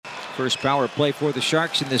First power play for the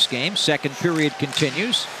Sharks in this game. Second period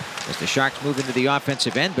continues as the Sharks move into the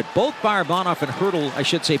offensive end, but both Barabanov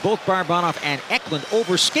and Eklund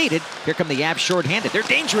overskated. Here come the Avs shorthanded. They're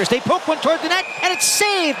dangerous. They poke one toward the net, and it's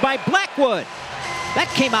saved by Blackwood.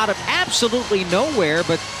 That came out of absolutely nowhere,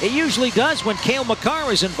 but it usually does when Cale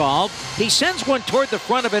Makar is involved. He sends one toward the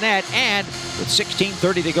front of the net, and with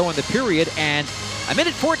 16:30 to go in the period and a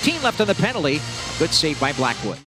minute 14 left on the penalty, a good save by Blackwood.